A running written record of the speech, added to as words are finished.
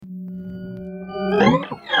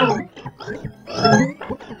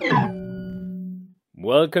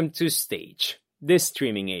Welcome to Stage, the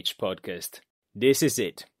Streaming Age podcast. This is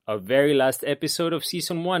it, our very last episode of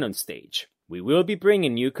Season 1 on Stage. We will be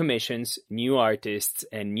bringing new commissions, new artists,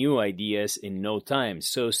 and new ideas in no time,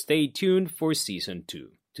 so stay tuned for Season 2.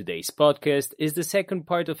 Today's podcast is the second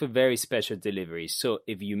part of a very special delivery, so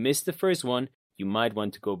if you missed the first one, you might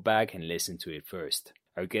want to go back and listen to it first.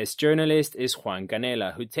 Our guest journalist is Juan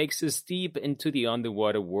Canela, who takes us deep into the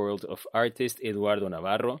underwater world of artist Eduardo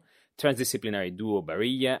Navarro, transdisciplinary duo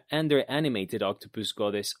BaRiya, and their animated octopus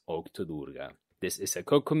goddess Octo-Durga. This is a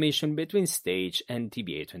co-commission between Stage and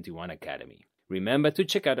TBA21 Academy. Remember to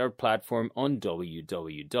check out our platform on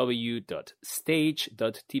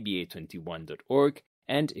www.stage.tba21.org,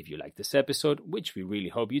 and if you like this episode, which we really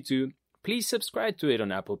hope you do, please subscribe to it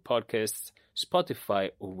on Apple Podcasts, Spotify,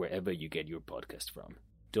 or wherever you get your podcast from.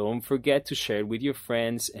 Don't forget to share it with your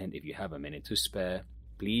friends, and if you have a minute to spare,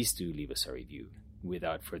 please do leave us a review.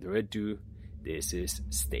 Without further ado, this is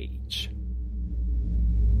Stage.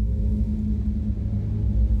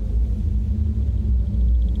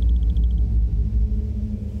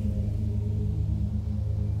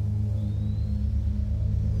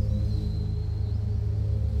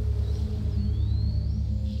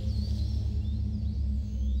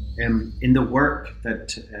 In the work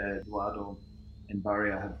that Eduardo and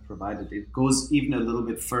BaRiya have provided, it goes even a little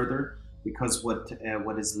bit further, because what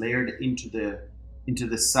is layered into the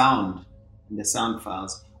sound and the sound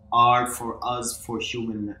files are for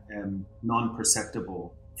human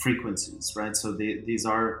non-perceptible frequencies, right? So these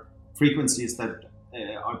are frequencies that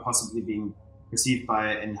are possibly being perceived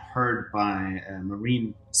by and heard by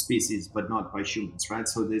marine species, but not by humans, right?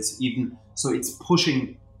 So it's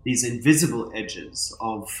pushing these invisible edges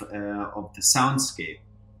of the soundscape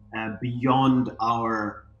beyond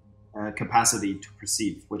our capacity to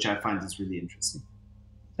perceive, which I find is really interesting.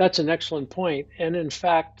 That's an excellent point. And in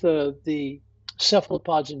fact, the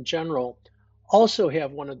cephalopods in general also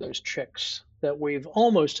have one of those tricks that we've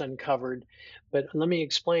almost uncovered. But let me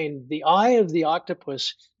explain. The eye of the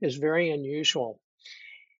octopus is very unusual.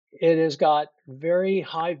 It has got very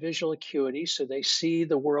high visual acuity, so they see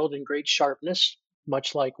the world in great sharpness,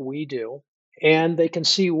 much like we do. And they can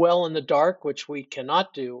see well in the dark, which we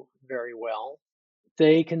cannot do very well.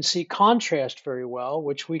 They can see contrast very well,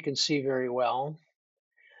 which we can see very well.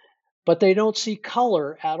 But they don't see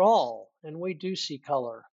color at all, and we do see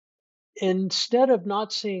color. Instead of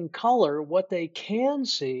not seeing color, what they can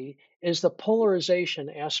see is the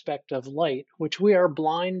polarization aspect of light, which we are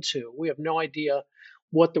blind to. We have no idea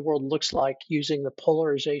what the world looks like using the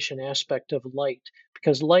polarization aspect of light,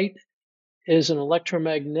 because light is an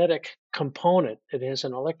electromagnetic component. It has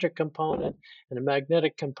an electric component and a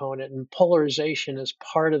magnetic component, and polarization is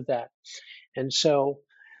part of that. And so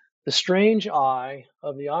the strange eye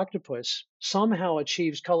of the octopus somehow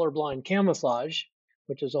achieves colorblind camouflage,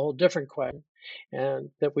 which is a whole different question and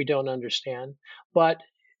that we don't understand. But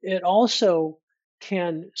it also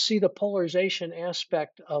can see the polarization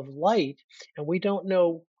aspect of light, and we don't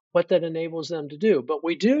know what that enables them to do. But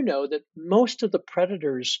we do know that most of the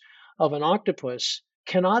predators of an octopus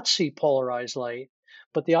cannot see polarized light,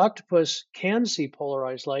 but the octopus can see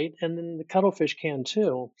polarized light, and then the cuttlefish can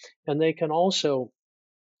too. And they can also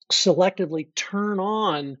selectively turn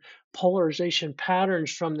on polarization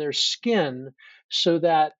patterns from their skin so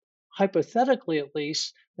that, hypothetically at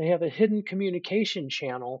least, they have a hidden communication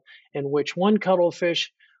channel in which one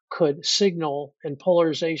cuttlefish could signal in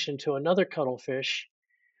polarization to another cuttlefish,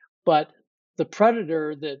 but the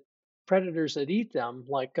predators that eat them,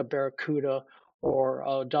 like a barracuda or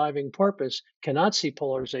a diving porpoise, cannot see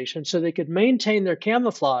polarization, so they could maintain their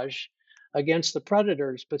camouflage against the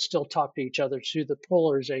predators, but still talk to each other through the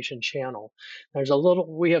polarization channel.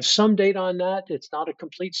 We have some data on that. It's not a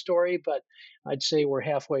complete story, but I'd say we're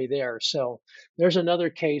halfway there. So there's another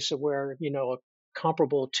case of where,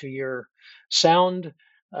 comparable to your sound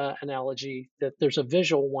analogy, that there's a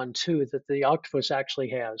visual one too that the octopus actually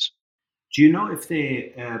has. Do you know if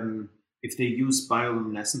they use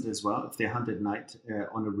bioluminescence as well? If they hunt at night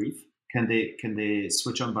on a reef, can they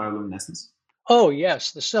switch on bioluminescence? Oh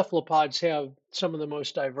yes, the cephalopods have some of the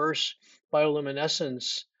most diverse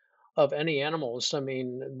bioluminescence of any animals. I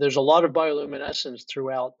mean, there's a lot of bioluminescence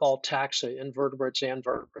throughout all taxa, invertebrates and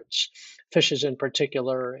vertebrates, fishes in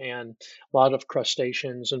particular, and a lot of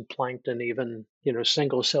crustaceans and plankton, even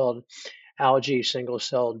single-celled algae,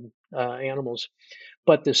 single-celled animals.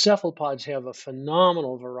 But the cephalopods have a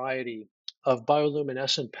phenomenal variety of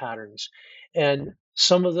bioluminescent patterns, and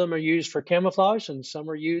some of them are used for camouflage and some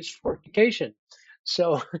are used for communication.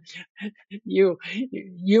 So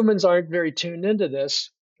humans aren't very tuned into this,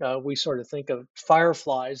 We sort of think of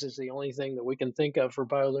fireflies as the only thing that we can think of for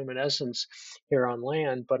bioluminescence here on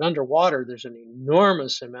land. But underwater, there's an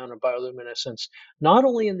enormous amount of bioluminescence, not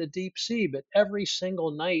only in the deep sea, but every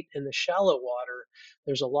single night in the shallow water,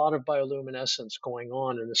 there's a lot of bioluminescence going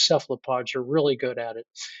on, and the cephalopods are really good at it.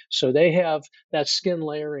 So they have that skin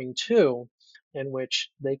layering too, in which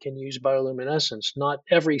they can use bioluminescence. Not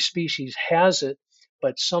every species has it,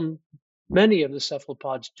 but many of the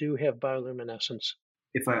cephalopods do have bioluminescence.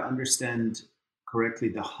 If I understand correctly,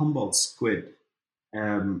 the Humboldt squid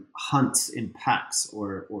hunts in packs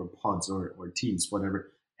or pods or teams,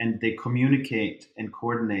 whatever, and they communicate and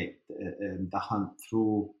coordinate the hunt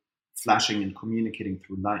through flashing and communicating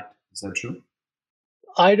through light. Is that true?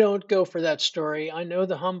 I don't go for that story. I know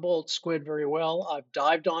the Humboldt squid very well. I've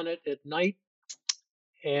dived on it at night,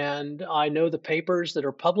 and I know the papers that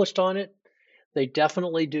are published on it. They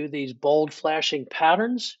definitely do these bold flashing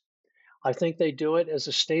patterns. I think they do it as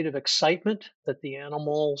a state of excitement that the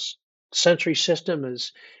animal's sensory system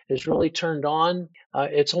is really turned on.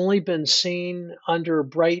 It's only been seen under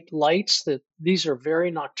bright lights. That these are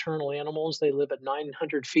very nocturnal animals. They live at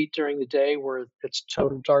 900 feet during the day, where it's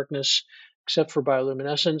total darkness except for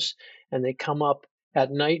bioluminescence, and they come up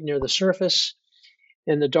at night near the surface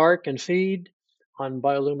in the dark and feed on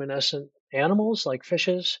bioluminescent animals like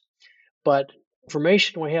fishes. But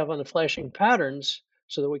information we have on the flashing patterns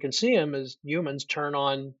so that we can see them as humans turn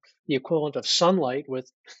on the equivalent of sunlight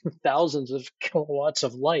with thousands of kilowatts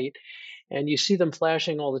of light, and you see them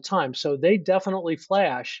flashing all the time. So they definitely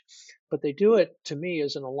flash, but they do it to me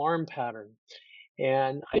as an alarm pattern.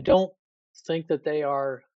 And I don't think that they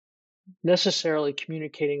are necessarily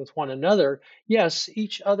communicating with one another. Yes,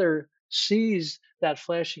 each other sees that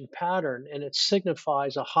flashing pattern and it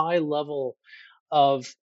signifies a high level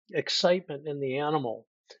of excitement in the animal.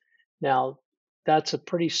 Now, that's a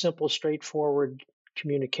pretty simple, straightforward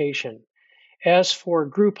communication. As for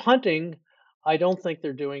group hunting, I don't think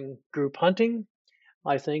they're doing group hunting.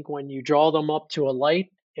 I think when you draw them up to a light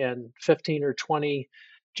and 15 or 20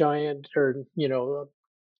 giant, or,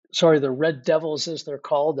 the red devils, as they're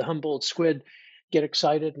called, the Humboldt squid, get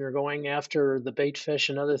excited and are going after the bait fish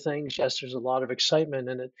and other things. Yes, there's a lot of excitement,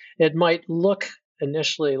 and it might look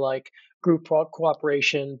initially like group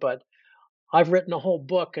cooperation, but I've written a whole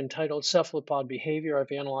book entitled Cephalopod Behavior.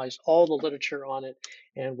 I've analyzed all the literature on it,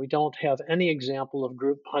 and we don't have any example of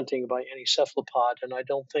group hunting by any cephalopod, and I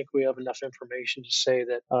don't think we have enough information to say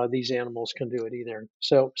that these animals can do it either.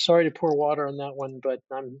 So sorry to pour water on that one, but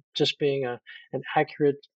I'm just being an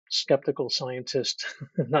accurate, skeptical scientist.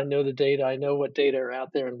 And I know the data. I know what data are out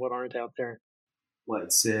there and what aren't out there. Well,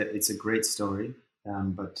 it's a great story,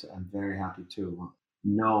 but I'm very happy to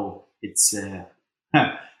know it's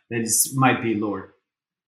that might be lore.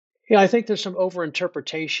 Yeah, I think there's some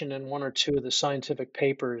overinterpretation in one or two of the scientific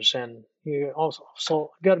papers, and you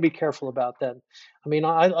also got to be careful about that. I mean,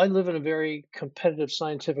 I live in a very competitive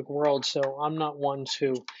scientific world, so I'm not one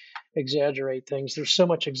to exaggerate things. There's so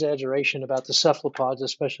much exaggeration about the cephalopods,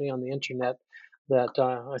 especially on the internet, that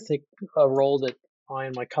I think a role that I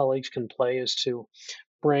and my colleagues can play is to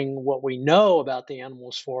bring what we know about the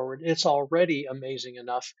animals forward. It's already amazing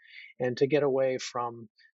enough, and to get away from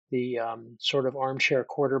the sort of armchair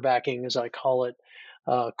quarterbacking, as I call it,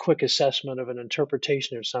 quick assessment of an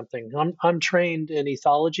interpretation or something. I'm trained in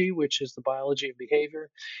ethology, which is the biology of behavior,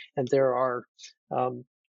 and there are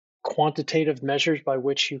quantitative measures by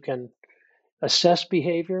which you can assess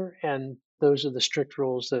behavior, and those are the strict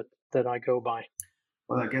rules that I go by.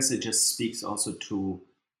 Well, I guess it just speaks also to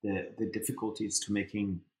the difficulties to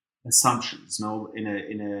making assumptions. No, in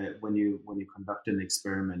a when you conduct an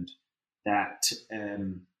experiment that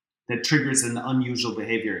that triggers an unusual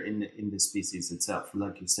behavior in the species itself.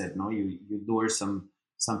 Like you said, no, you lure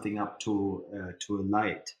something up to a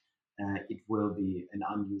light, it will be an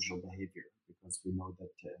unusual behavior because we know that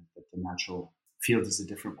the natural field is a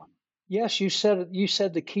different one. Yes, you said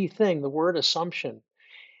the key thing, the word assumption,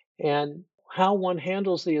 and how one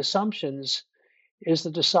handles the assumptions is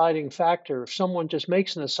the deciding factor. If someone just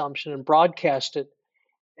makes an assumption and broadcasts it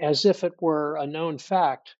as if it were a known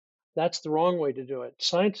fact, that's the wrong way to do it.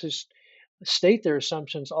 Scientists state their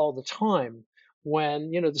assumptions all the time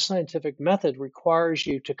when, the scientific method requires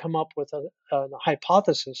you to come up with a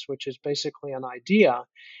hypothesis, which is basically an idea.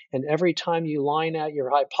 And every time you line out your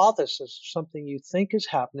hypothesis, something you think is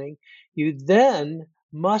happening, you then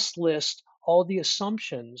must list all the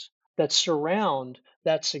assumptions that surround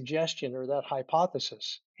that suggestion or that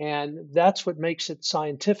hypothesis. And that's what makes it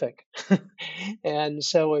scientific. And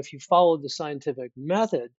so if you follow the scientific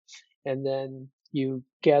method and then you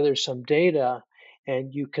gather some data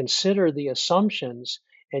and you consider the assumptions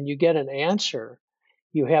and you get an answer,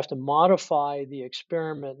 you have to modify the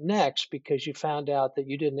experiment next because you found out that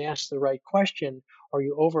you didn't ask the right question or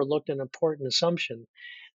you overlooked an important assumption.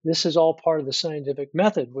 This is all part of the scientific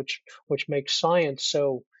method, which makes science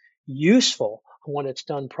so useful when it's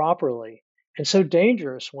done properly and so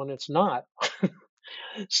dangerous when it's not.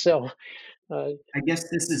 So, I guess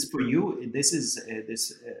this is for you. This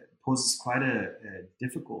poses quite a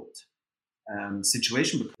difficult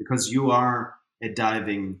situation because you are a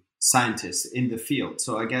diving scientist in the field.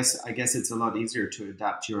 So I guess it's a lot easier to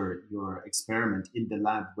adapt your experiment in the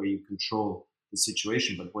lab where you control the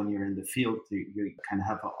situation. But when you're in the field, you kind of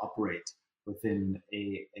have to operate within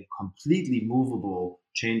a completely movable,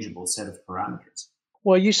 changeable set of parameters.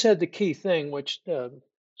 well, you said the key thing, which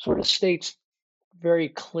sort of states very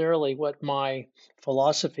clearly what my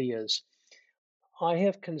philosophy is. I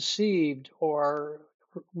have conceived or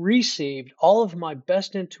received all of my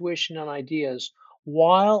best intuition and ideas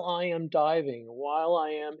while I am diving, while I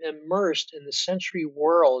am immersed in the sensory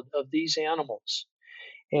world of these animals.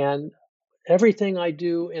 And everything I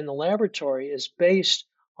do in the laboratory is based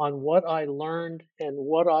on what I learned and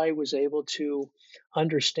what I was able to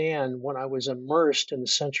understand when I was immersed in the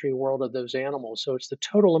sensory world of those animals. So it's the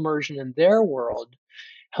total immersion in their world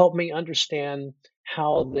help me understand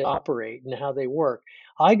how they operate and how they work.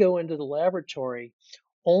 I go into the laboratory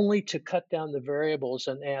only to cut down the variables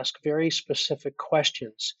and ask very specific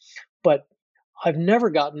questions. But I've never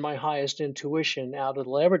gotten my highest intuition out of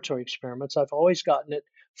the laboratory experiments. I've always gotten it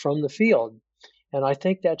from the field. And I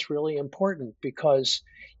think that's really important because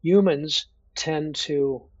humans tend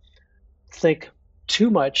to think too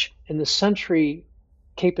much in the sensory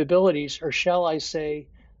capabilities, or shall I say,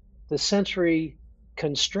 the sensory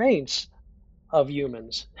constraints of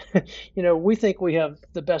humans. We think we have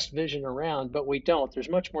the best vision around, but we don't. There's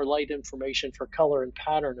much more light information for color and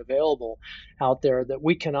pattern available out there that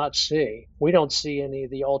we cannot see. We don't see any of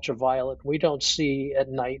the ultraviolet. We don't see at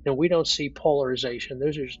night, and we don't see polarization.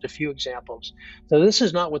 Those are just a few examples. So this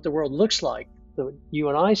is not what the world looks like. You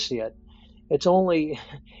and I see it. It's only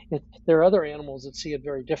there are other animals that see it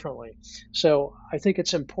very differently. So I think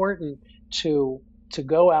it's important to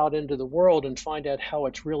go out into the world and find out how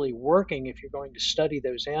it's really working if you're going to study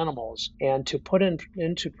those animals, and to put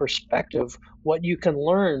into perspective what you can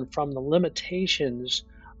learn from the limitations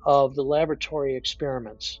of the laboratory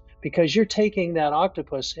experiments. Because you're taking that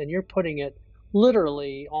octopus and you're putting it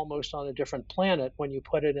literally almost on a different planet when you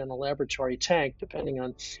put it in a laboratory tank, depending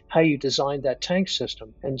on how you design that tank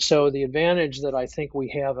system. And so the advantage that I think we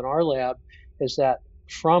have in our lab is that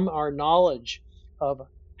from our knowledge of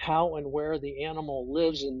how and where the animal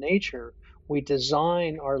lives in nature, we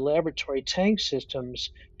design our laboratory tank systems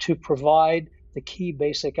to provide the key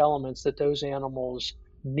basic elements that those animals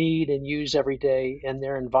need and use every day in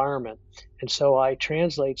their environment. And so I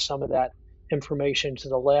translate some of that information to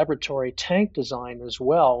the laboratory tank design as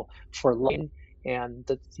well for lighting and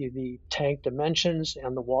the tank dimensions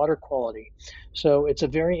and the water quality. So it's a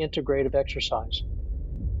very integrative exercise.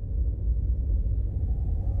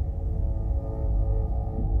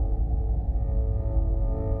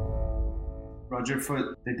 Roger,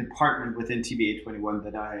 for the department within TBA21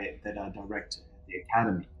 that I direct at the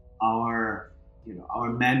academy, our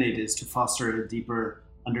mandate is to foster a deeper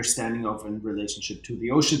understanding of and relationship to the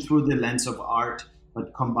ocean through the lens of art,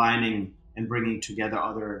 but combining and bringing together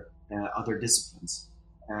other disciplines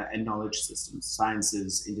and knowledge systems,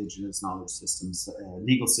 sciences, indigenous knowledge systems,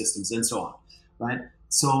 legal systems, and so on. Right.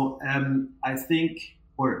 So I think,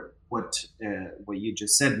 or what you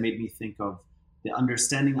just said made me think of the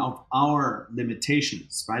understanding of our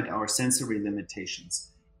limitations, right? Our sensory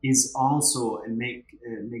limitations is also, and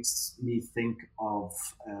makes me think of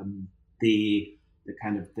the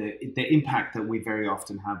kind of the impact that we very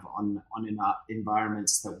often have on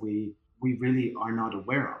environments that we really are not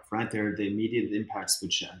aware of, right? There are the immediate impacts,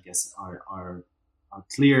 which I guess are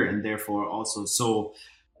clear and therefore also so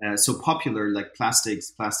popular, like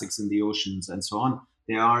plastics in the oceans and so on.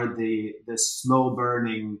 They are the slow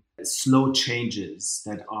burning, slow changes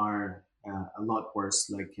that are a lot worse,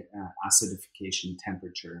 like acidification,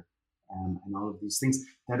 temperature, and all of these things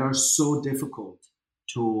that are so difficult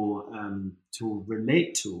to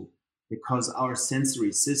relate to because our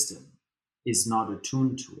sensory system is not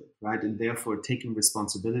attuned to it, right? And therefore taking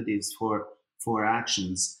responsibilities for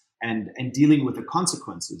actions and dealing with the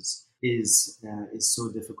consequences is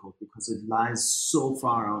so difficult because it lies so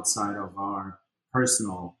far outside of our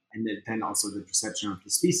personal and then also the perception of the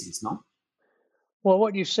species, no? Well,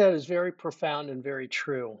 what you said is very profound and very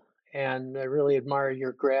true. And I really admire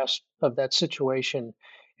your grasp of that situation.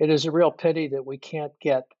 It is a real pity that we can't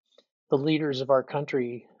get the leaders of our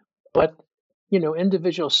country, but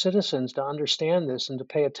individual citizens to understand this and to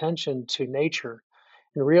pay attention to nature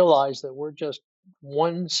and realize that we're just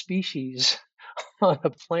one species on a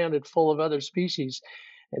planet full of other species,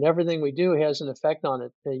 and everything we do has an effect on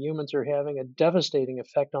it. The humans are having a devastating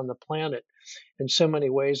effect on the planet in so many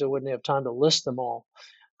ways I wouldn't have time to list them all.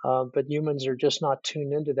 But humans are just not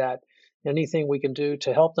tuned into that. Anything we can do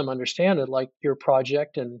to help them understand it, like your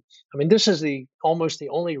project, and I mean, this is almost the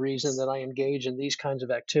only reason that I engage in these kinds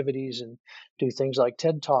of activities and do things like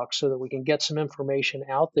TED Talks, so that we can get some information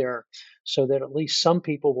out there, so that at least some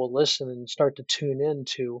people will listen and start to tune in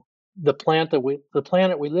to the planet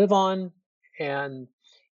we live on, and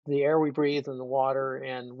the air we breathe, and the water,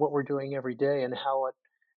 and what we're doing every day, and how it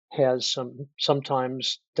has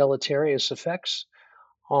sometimes deleterious effects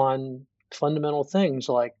on fundamental things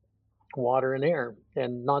like water and air,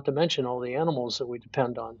 and not to mention all the animals that we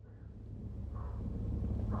depend on.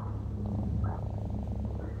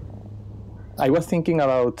 I was thinking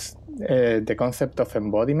about the concept of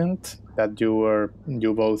embodiment that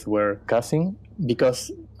you both were discussing,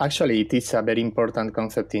 because actually it is a very important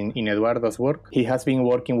concept in Eduardo's work. He has been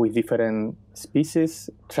working with different species,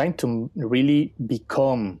 trying to really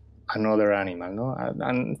become another animal, no?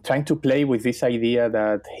 And trying to play with this idea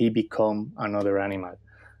that he become another animal.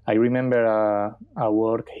 I remember a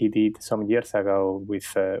work he did some years ago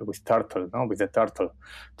with turtle, no? With the turtle,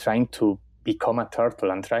 trying to become a turtle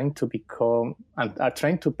and trying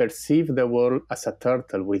to perceive the world as a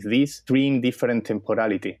turtle with this extreme different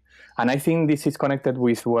temporality. And I think this is connected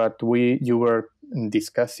with what you were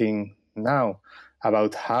discussing now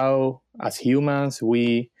about how, as humans,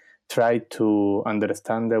 we try to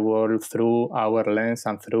understand the world through our lens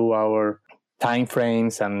and through our time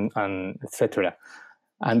frames and etc.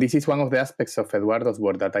 And this is one of the aspects of Eduardo's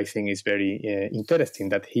work that I think is very interesting,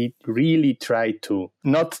 that he really tried to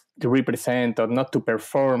not to represent or not to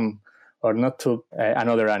perform or not to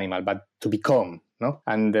another animal, but to become, no?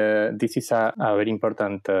 And this is a very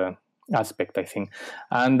important aspect, I think.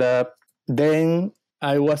 And then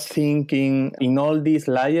I was thinking in all these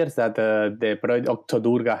layers that the project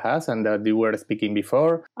Octo-Durga has, and that you were speaking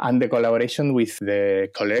before, and the collaboration with the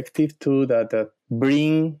collective too, that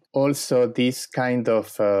bring also this kind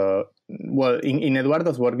of, in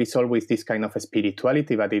Eduardo's work is always this kind of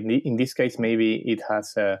spirituality, but in this case maybe it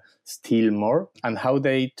has still more, and how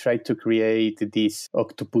they try to create this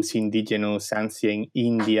octopus indigenous ancient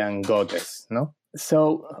Indian goddess, no?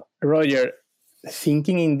 So, Roger,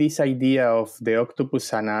 thinking in this idea of the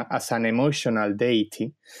octopus as an emotional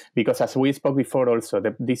deity, because as we spoke before also,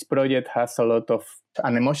 this project has a lot of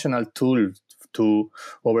an emotional tool to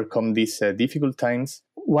overcome these difficult times.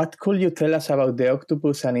 What could you tell us about the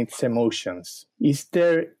octopus and its emotions? Is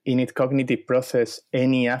there in its cognitive process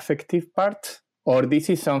any affective part? Or this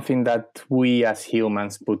is something that we as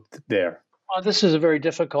humans put there? Well, this is a very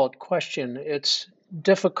difficult question. It's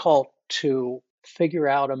difficult to figure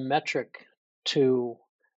out a metric to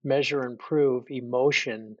measure and prove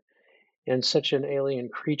emotion in such an alien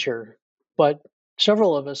creature, but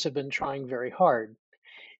several of us have been trying very hard.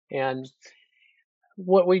 And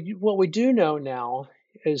what we do know now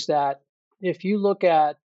is that if you look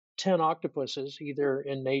at 10 octopuses, either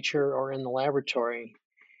in nature or in the laboratory,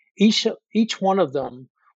 each one of them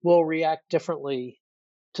will react differently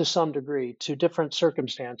to some degree to different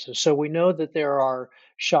circumstances. So we know that there are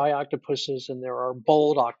shy octopuses and there are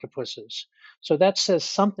bold octopuses. So that says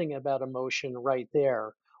something about emotion right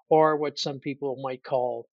there, or what some people might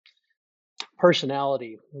call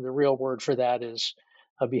personality. The real word for that is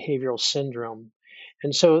a behavioral syndrome.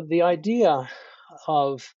 And so the idea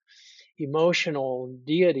of emotional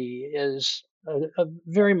deity is a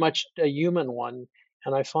very much a human one,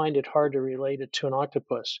 and I find it hard to relate it to an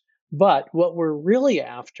octopus. But what we're really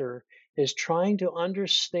after is trying to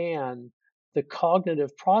understand the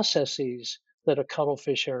cognitive processes that a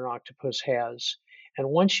cuttlefish or an octopus has. And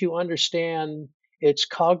once you understand its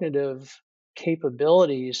cognitive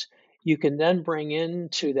capabilities, you can then bring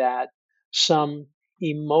into that some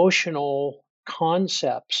emotional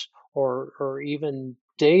concepts or even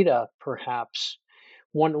data, perhaps.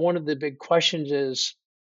 One of the big questions is,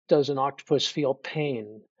 does an octopus feel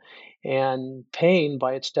pain? And pain,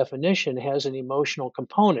 by its definition, has an emotional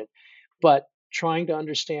component. But trying to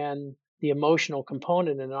understand the emotional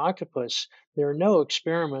component in an octopus, there are no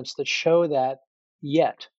experiments that show that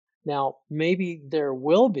yet. Now, maybe there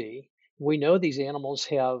will be. We know these animals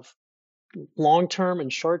have long-term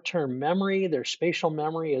and short-term memory. Their spatial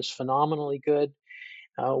memory is phenomenally good.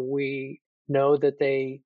 We know that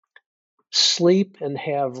they sleep and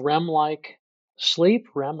have REM-like sleep.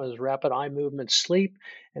 REM is rapid eye movement sleep,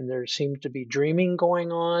 and there seems to be dreaming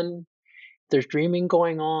going on. There's dreaming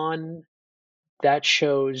going on that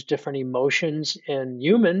shows different emotions in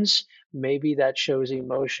humans. Maybe that shows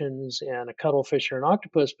emotions in a cuttlefish or an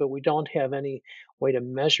octopus, but we don't have any way to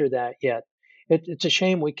measure that yet. It's a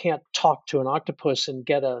shame we can't talk to an octopus and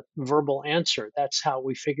get a verbal answer. That's how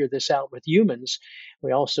we figure this out with humans.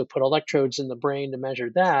 We also put electrodes in the brain to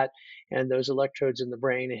measure that, and those electrodes in the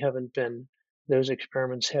brain those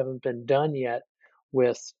experiments haven't been done yet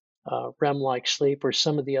with REM-like sleep or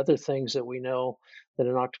some of the other things that we know that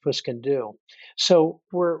an octopus can do. So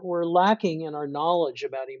we're lacking in our knowledge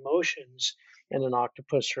about emotions in an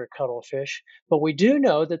octopus or a cuttlefish, but we do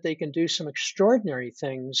know that they can do some extraordinary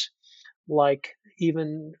things like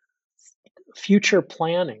even future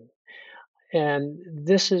planning. And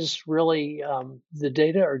this is really, the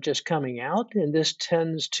data are just coming out, and this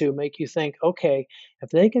tends to make you think, okay,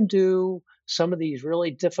 if they can do some of these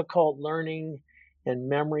really difficult learning and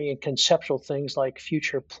memory and conceptual things like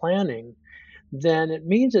future planning, then it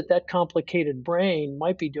means that that complicated brain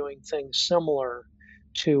might be doing things similar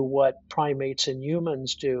to what primates and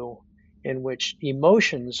humans do, in which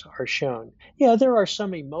emotions are shown. Yeah, there are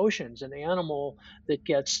some emotions. An animal that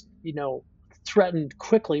gets, threatened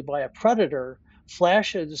quickly by a predator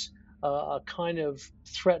flashes a kind of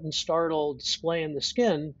threatened, startled display in the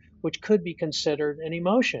skin, which could be considered an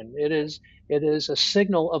emotion. It is a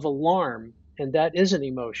signal of alarm, and that is an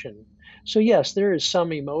emotion. So yes, there is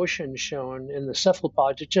some emotion shown in the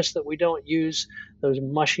cephalopods. It's just that we don't use those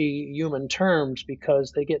mushy human terms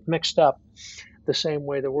because they get mixed up the same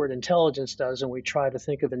way the word intelligence does, and we try to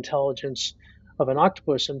think of intelligence of an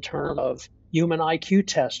octopus in terms of human IQ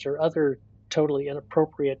test or other totally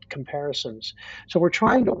inappropriate comparisons. So we're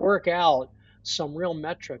trying to work out some real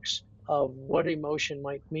metrics of what emotion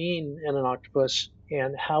might mean in an octopus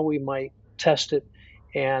and how we might test it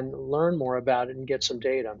and learn more about it and get some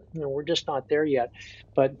data. We're just not there yet,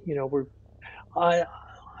 but I,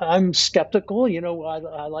 I'm skeptical.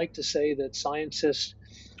 I like to say that scientists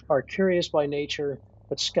are curious by nature,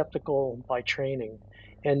 but skeptical by training.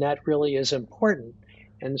 And that really is important.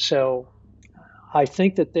 And so I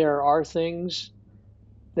think that there are things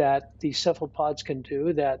that these cephalopods can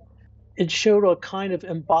do that it showed a kind of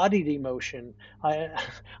embodied emotion. I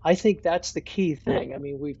I think that's the key thing. I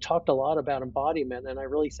mean, we've talked a lot about embodiment, and I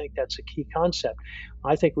really think that's a key concept.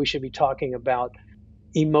 I think we should be talking about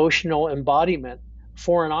emotional embodiment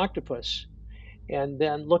for an octopus, and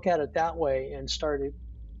then look at it that way and start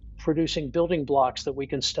producing building blocks that we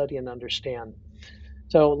can study and understand.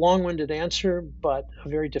 So, long-winded answer, but a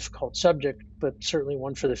very difficult subject, but certainly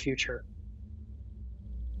one for the future.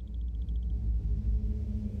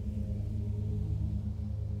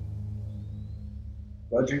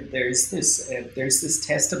 Roger, there's this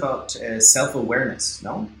test about self-awareness,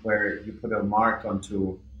 no, where you put a mark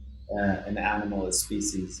onto an animal, a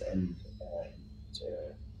species, and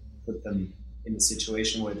put them in a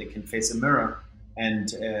situation where they can face a mirror, and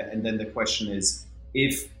then the question is,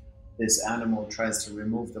 if this animal tries to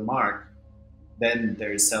remove the mark, then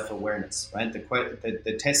there is self-awareness, right?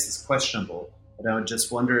 The test is questionable, but I would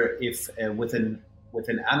just wonder if with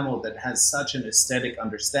an animal that has such an aesthetic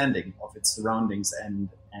understanding of its surroundings and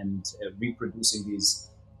reproducing these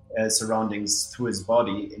surroundings through his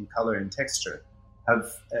body in color and texture,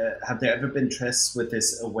 have there ever been tests with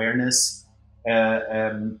this awareness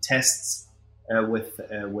tests with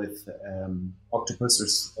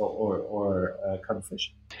octopus or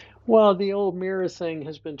cuttlefish? Well, the old mirror thing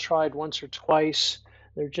has been tried once or twice.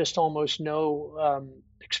 There's just almost no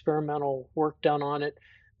experimental work done on it.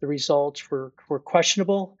 The results were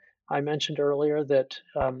questionable. I mentioned earlier that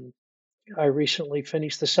I recently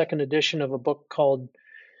finished the second edition of a book called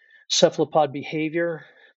Cephalopod Behavior,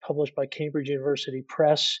 published by Cambridge University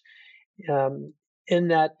Press. In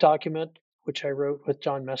that document, which I wrote with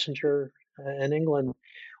John Messenger in England,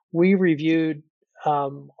 we reviewed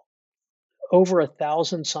over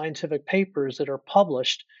 1,000 scientific papers that are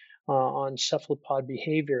published on cephalopod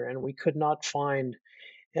behavior, and we could not find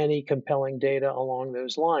any compelling data along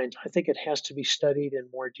those lines. I think it has to be studied in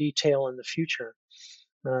more detail in the future.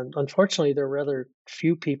 Unfortunately, there are rather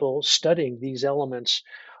few people studying these elements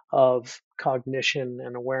of cognition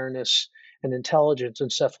and awareness and intelligence in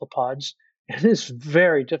cephalopods. And it's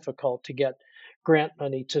very difficult to get grant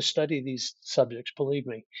money to study these subjects, believe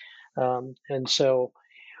me. And so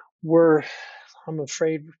I'm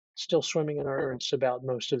afraid, still swimming in ignorance about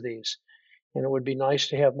most of these. And it would be nice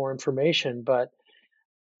to have more information, but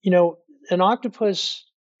an octopus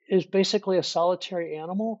is basically a solitary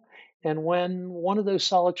animal. And when one of those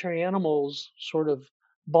solitary animals sort of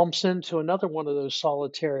bumps into another one of those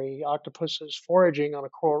solitary octopuses foraging on a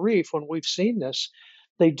coral reef, when we've seen this,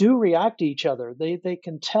 they do react to each other. They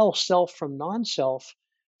can tell self from non-self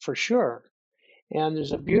for sure. And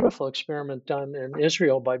there's a beautiful experiment done in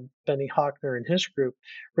Israel by Benny Hochner and his group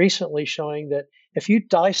recently showing that if you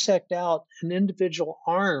dissect out an individual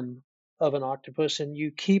arm of an octopus and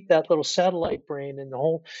you keep that little satellite brain and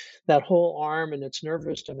that whole arm and its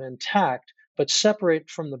nervous system intact, but separate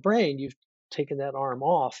from the brain, you've taken that arm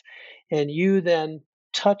off, and you then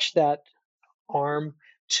touch that arm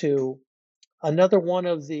to another one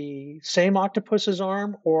of the same octopus's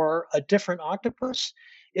arm or a different octopus,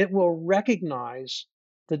 it will recognize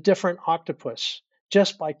the different octopus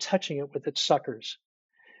just by touching it with its suckers.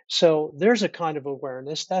 So there's a kind of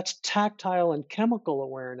awareness that's tactile and chemical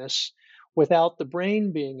awareness without the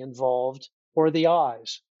brain being involved or the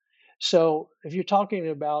eyes. So if you're talking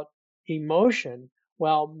about emotion,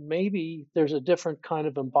 well, maybe there's a different kind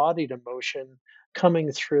of embodied emotion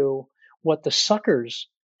coming through what the suckers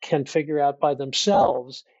can figure out by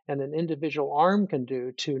themselves and an individual arm can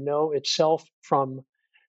do to know itself from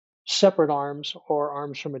separate arms or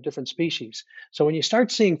arms from a different species. So when you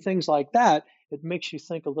start seeing things like that, it makes you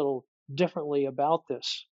think a little differently about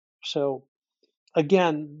this. So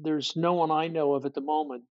again, there's no one I know of at the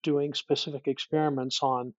moment doing specific experiments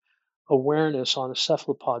on awareness on a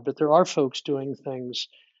cephalopod, but there are folks doing things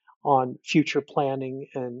on future planning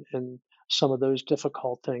and some of those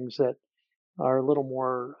difficult things that are a little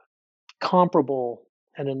more comparable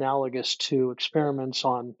and analogous to experiments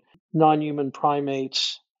on non-human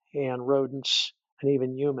primates and rodents and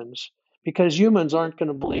even humans. Because humans aren't going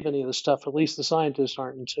to believe any of this stuff, at least the scientists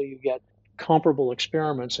aren't, until you get comparable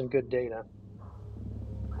experiments and good data.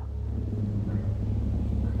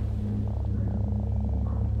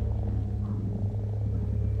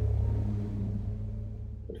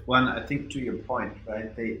 One, I think to your point,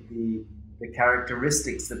 right? The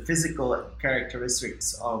characteristics, the physical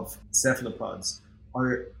characteristics of cephalopods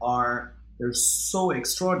they're so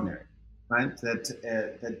extraordinary, right?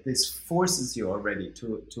 That this forces you already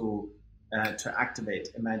to activate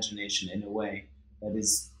imagination in a way that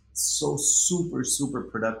is so super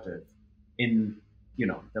productive in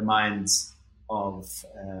the minds of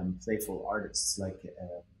playful artists like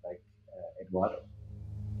Eduardo.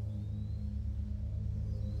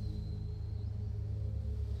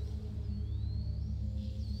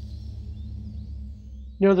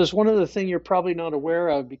 There's one other thing you're probably not aware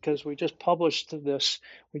of because we just published this.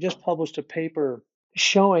 We just published a paper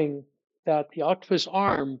showing that the octopus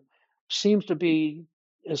arm seems to be,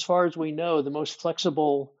 as far as we know, the most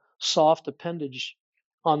flexible, soft appendage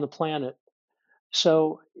on the planet.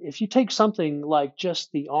 So if you take something like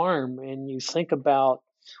just the arm and you think about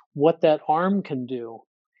what that arm can do,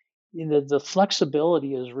 the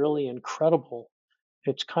flexibility is really incredible.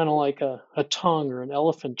 It's kind of like a tongue or an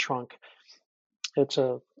elephant trunk. It's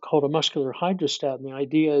called a muscular hydrostat, and the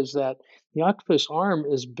idea is that the octopus arm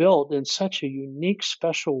is built in such a unique,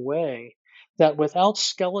 special way that without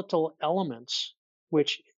skeletal elements,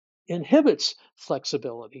 which inhibits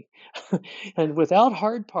flexibility, and without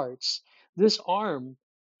hard parts, this arm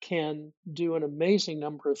can do an amazing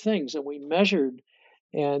number of things. And we measured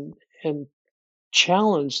and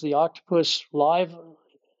challenged the octopus live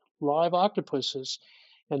octopuses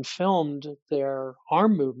and filmed their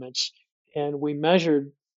arm movements, and we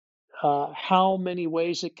measured how many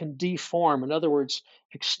ways it can deform. In other words,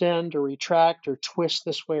 extend or retract or twist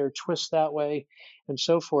this way or twist that way, and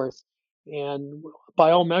so forth. And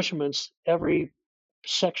by all measurements, every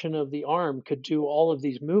section of the arm could do all of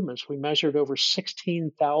these movements. We measured over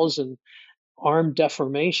 16,000 arm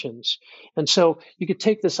deformations. And so you could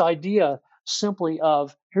take this idea simply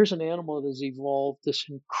of here's an animal that has evolved this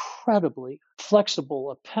incredibly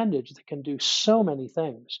flexible appendage that can do so many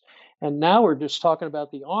things. And now we're just talking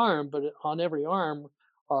about the arm, but on every arm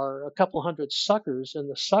are a couple hundred suckers, and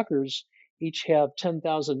the suckers each have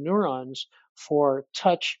 10,000 neurons for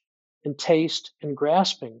touch and taste and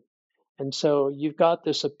grasping. And so you've got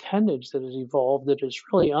this appendage that has evolved that is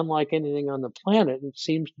really unlike anything on the planet and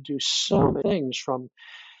seems to do so many things, from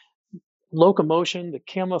locomotion to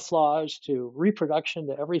camouflage to reproduction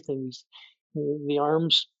to everything. The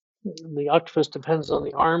arms, the octopus depends on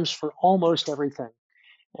the arms for almost everything.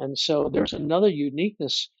 And so there's another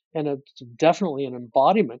uniqueness, and it's definitely an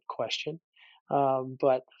embodiment question.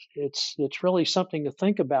 But it's really something to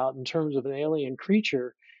think about in terms of an alien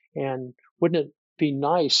creature. And wouldn't it be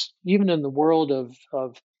nice, even in the world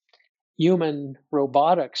of human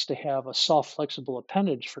robotics, to have a soft, flexible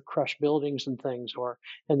appendage for crushed buildings and things, or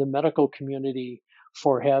in the medical community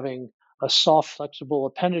for having a soft, flexible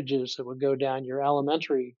appendages that would go down your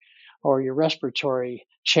alimentary or your respiratory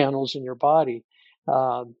channels in your body. There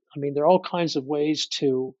are all kinds of ways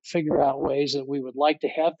to figure out ways that we would like to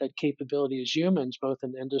have that capability as humans, both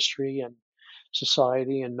in industry and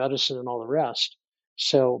society and medicine and all the rest.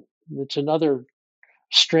 So it's another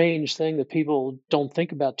strange thing that people don't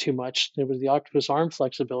think about too much. It was the octopus arm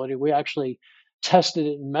flexibility. We actually tested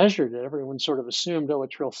it and measured it. Everyone sort of assumed, oh,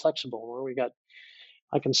 it's real flexible. Well,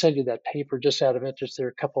 I can send you that paper just out of interest. There are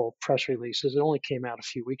a couple of press releases. It only came out a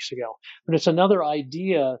few weeks ago. But it's another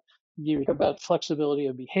idea. You talk about flexibility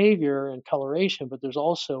of behavior and coloration, but there's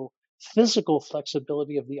also physical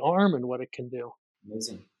flexibility of the arm and what it can do.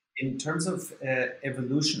 Amazing. In terms of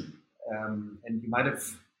evolution, and you might have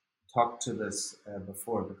talked to this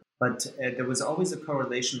before, but there was always a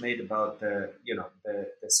correlation made about the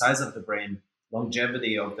size of the brain,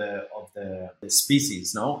 longevity of the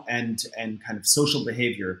species, no, and kind of social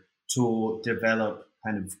behavior to develop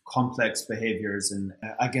kind of complex behaviors, and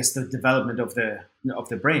I guess the development of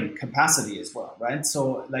the brain capacity as well, right?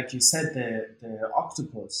 So, like you said, the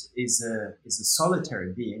octopus is a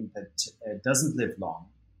solitary being that doesn't live long,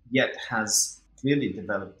 yet has clearly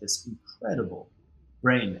developed this incredible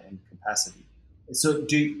brain and capacity. So,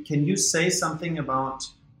 can you say something about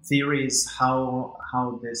theories how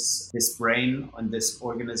this brain and this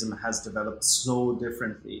organism has developed so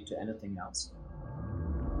differently to anything else?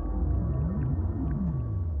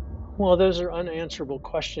 Well, those are unanswerable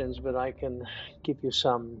questions, but I can give you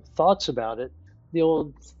some thoughts about it. The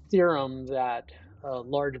old theorem that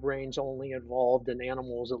large brains only evolved in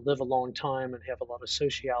animals that live a long time and have a lot of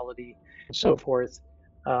sociality and so forth.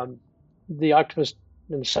 The octopus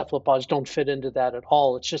and cephalopods don't fit into that at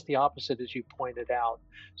all. It's just the opposite, as you pointed out.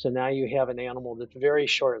 So now you have an animal that's very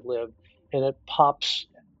short-lived, and it pops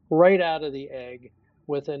right out of the egg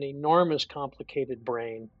with an enormous complicated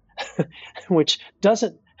brain, which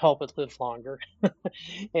doesn't help it live longer.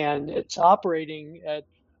 And it's operating at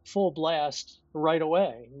full blast right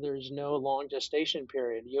away. There's no long gestation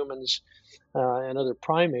period. Humans and other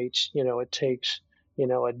primates, it takes,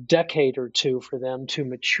 a decade or two for them to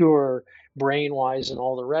mature brain-wise and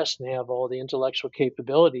all the rest and have all the intellectual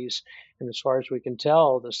capabilities. And as far as we can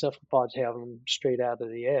tell, the cephalopods have them straight out of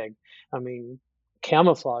the egg. I mean,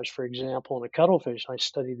 Camouflaged, for example, in a cuttlefish, I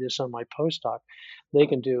studied this on my postdoc, they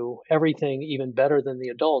can do everything even better than the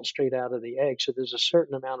adult straight out of the egg. So there's a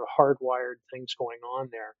certain amount of hardwired things going on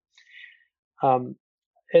there.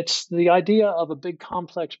 It's the idea of a big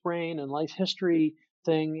complex brain and life history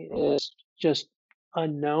thing is just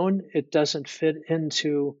unknown. It doesn't fit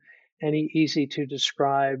into any easy to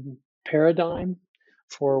describe paradigm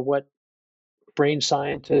for what brain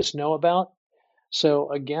scientists know about.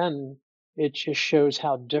 So again, it just shows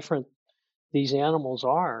how different these animals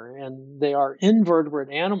are, and they are invertebrate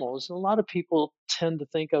animals. And a lot of people tend to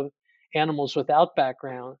think of animals without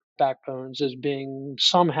backbones as being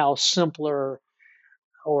somehow simpler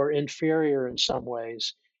or inferior in some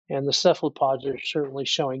ways. And the cephalopods are certainly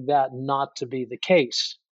showing that not to be the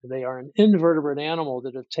case. They are an invertebrate animal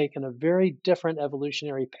that have taken a very different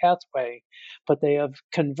evolutionary pathway, but they have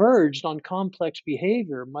converged on complex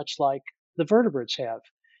behavior, much like the vertebrates have.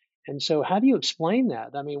 And so, how do you explain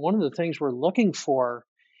that? I mean, one of the things we're looking for,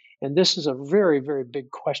 and this is a very, very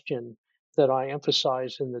big question that I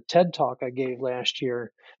emphasized in the TED talk I gave last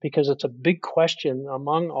year, because it's a big question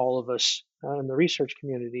among all of us in the research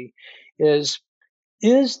community, is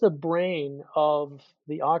the brain of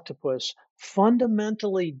the octopus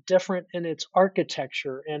fundamentally different in its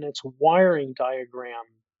architecture and its wiring diagram,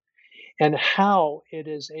 and how it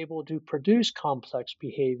is able to produce complex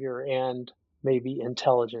behavior and maybe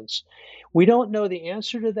intelligence? We don't know the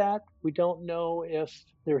answer to that. We don't know if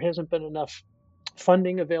there hasn't been enough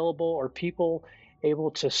funding available or people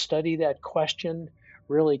able to study that question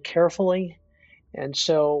really carefully. And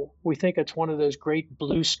so we think it's one of those great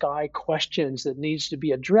blue sky questions that needs to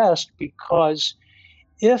be addressed, because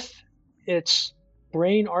if its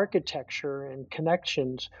brain architecture and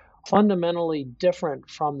connections fundamentally different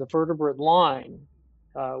from the vertebrate line,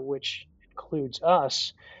 which includes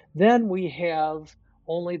us, then we have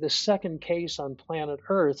only the second case on planet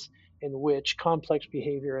Earth in which complex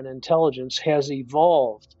behavior and intelligence has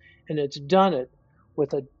evolved, and it's done it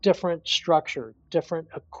with a different structure, different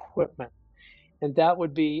equipment. And that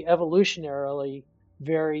would be evolutionarily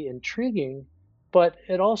very intriguing, but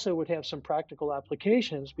it also would have some practical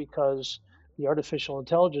applications, because the artificial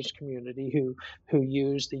intelligence community who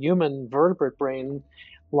use the human vertebrate brain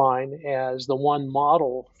line as the one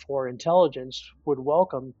model for intelligence would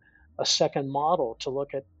welcome a second model to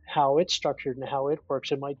look at how it's structured and how it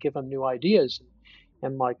works. It might give them new ideas.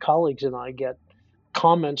 And my colleagues and I get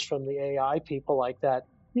comments from the AI people like that,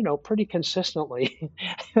 pretty consistently.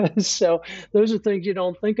 So those are things you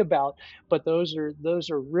don't think about, but those are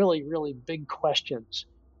really, really big questions.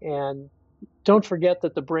 And don't forget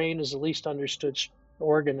that the brain is the least understood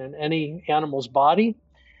organ in any animal's body.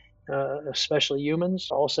 especially humans,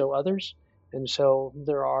 also others. And so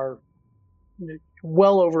there are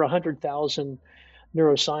well over 100,000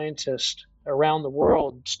 neuroscientists around the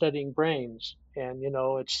world studying brains. And,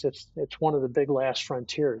 it's one of the big last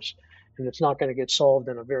frontiers, and it's not going to get solved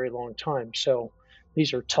in a very long time. So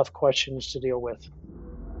these are tough questions to deal with.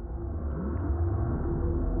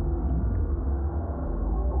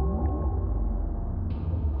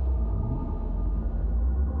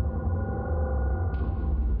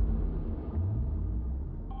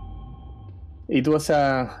 It was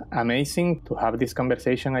amazing to have this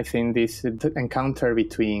conversation. I think this encounter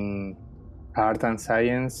between art and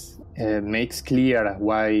science makes clear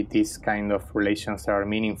why these kind of relations are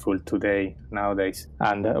meaningful nowadays,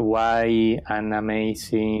 and why an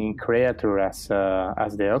amazing creature as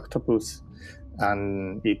the octopus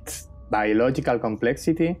and its biological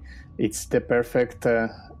complexity, it's the perfect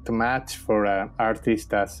match for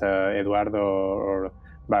artists as Eduardo or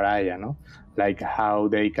BaRiya, no? Like how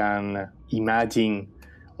they can imagine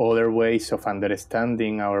other ways of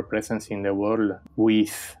understanding our presence in the world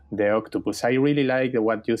with the octopus. I really like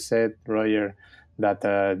what you said, Roger,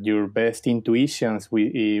 that your best intuitions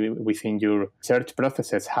within your search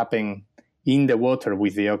processes happen in the water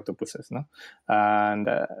with the octopuses, no? And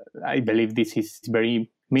I believe this is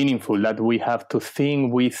very meaningful, that we have to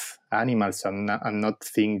think with animals and not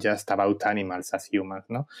think just about animals as humans,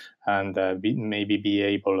 no? And maybe be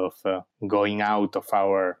able of going out of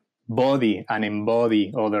our body and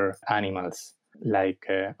embody other animals like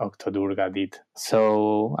Octo-Durga did.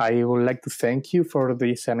 So I would like to thank you for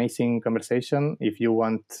this amazing conversation. If you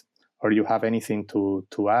want or you have anything to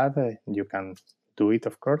add, you can do it,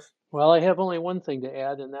 of course. Well, I have only one thing to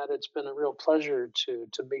add, and that it's been a real pleasure to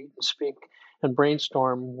meet and speak and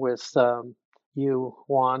brainstorm with you,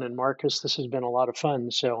 Juan, and Markus. This has been a lot of fun.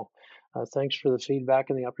 So thanks for the feedback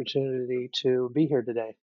and the opportunity to be here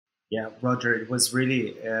today. Yeah, Roger, it was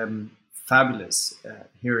really fabulous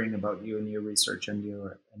hearing about you and your research and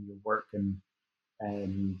your work. And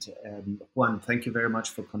Juan, thank you very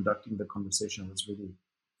much for conducting the conversation. It was really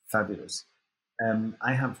fabulous.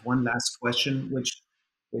 I have one last question, which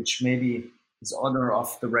maybe is on or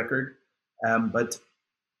off the record, but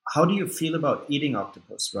how do you feel about eating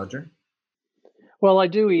octopus, Roger? Well, I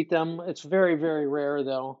do eat them. It's very, very rare,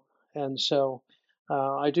 though, and so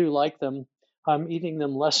I do like them. I'm eating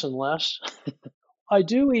them less and less. I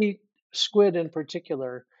do eat squid in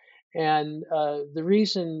particular, and the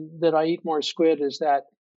reason that I eat more squid is that,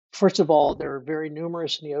 first of all, they're very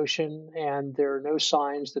numerous in the ocean, and there are no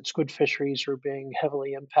signs that squid fisheries are being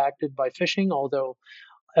heavily impacted by fishing, although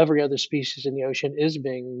every other species in the ocean is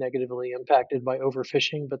being negatively impacted by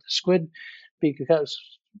overfishing. But the squid, because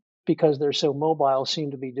they're so mobile,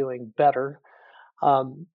 seem to be doing better.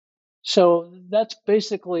 So that's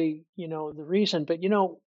basically, the reason. But,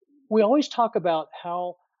 we always talk about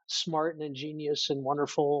how smart and ingenious and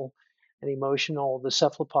wonderful and emotional the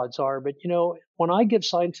cephalopods are. But, when I give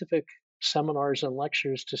scientific seminars and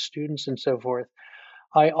lectures to students and so forth,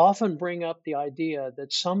 I often bring up the idea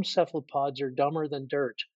that some cephalopods are dumber than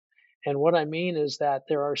dirt. And what I mean is that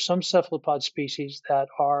there are some cephalopod species that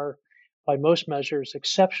are, by most measures,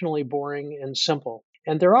 exceptionally boring and simple.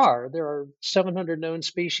 And there are 700 known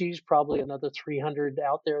species, probably another 300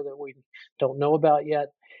 out there that we don't know about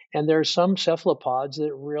yet. And there are some cephalopods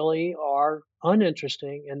that really are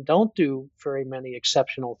uninteresting and don't do very many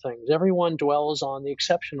exceptional things. Everyone dwells on the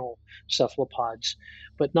exceptional cephalopods,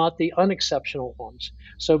 but not the unexceptional ones.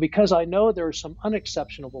 So because I know there are some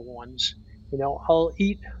unexceptional ones, I'll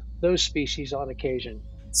eat those species on occasion.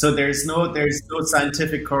 So there's no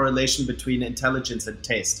scientific correlation between intelligence and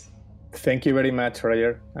taste. Thank you very much,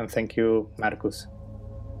 Roger, and thank you, Markus.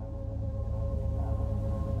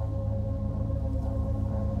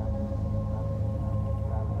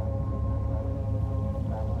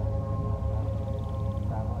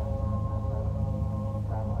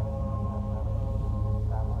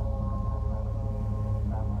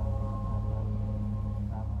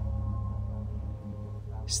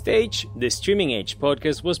 Stage, the Streaming Age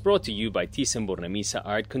podcast, was brought to you by Thyssen-Bornemisza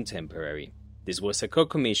Art Contemporary. This was a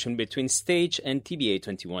co-commission between Stage and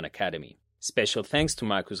TBA21 Academy. Special thanks to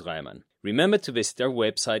Markus Reymann. Remember to visit our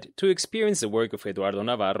website to experience the work of Eduardo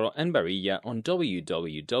Navarro and BaRiya on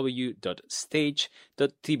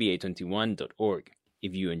www.stage.tba21.org.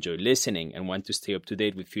 If you enjoy listening and want to stay up to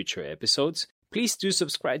date with future episodes, please do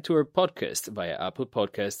subscribe to our podcast via Apple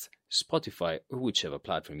Podcasts, Spotify, or whichever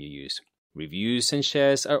platform you use. Reviews and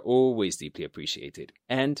shares are always deeply appreciated.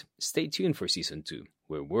 And stay tuned for Season 2.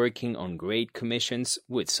 We're working on great commissions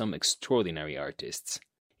with some extraordinary artists.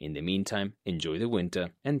 In the meantime, enjoy the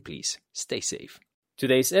winter and please stay safe.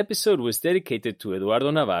 Today's episode was dedicated to Eduardo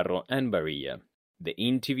Navarro and BaRiya. The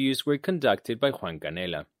interviews were conducted by Juan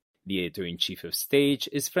Canela. The editor-in-chief of Stage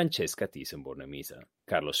is Francesca Thyssen-Bornemisza.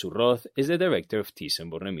 Carlos Urroz is the director of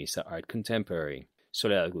Thyssen-Bornemisza Art Contemporary.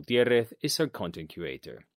 Soledad Gutierrez is our content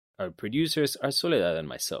curator. Our producers are Soledad and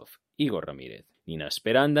myself, Igor Ramirez. Nina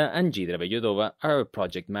Esperanda and Gidra Bellodova are our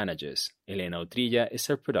project managers. Elena Utrilla is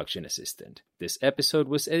our production assistant. This episode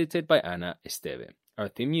was edited by Ana Esteve. Our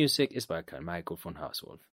theme music is by Carmichael von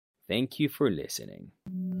Hauswolf. Thank you for listening.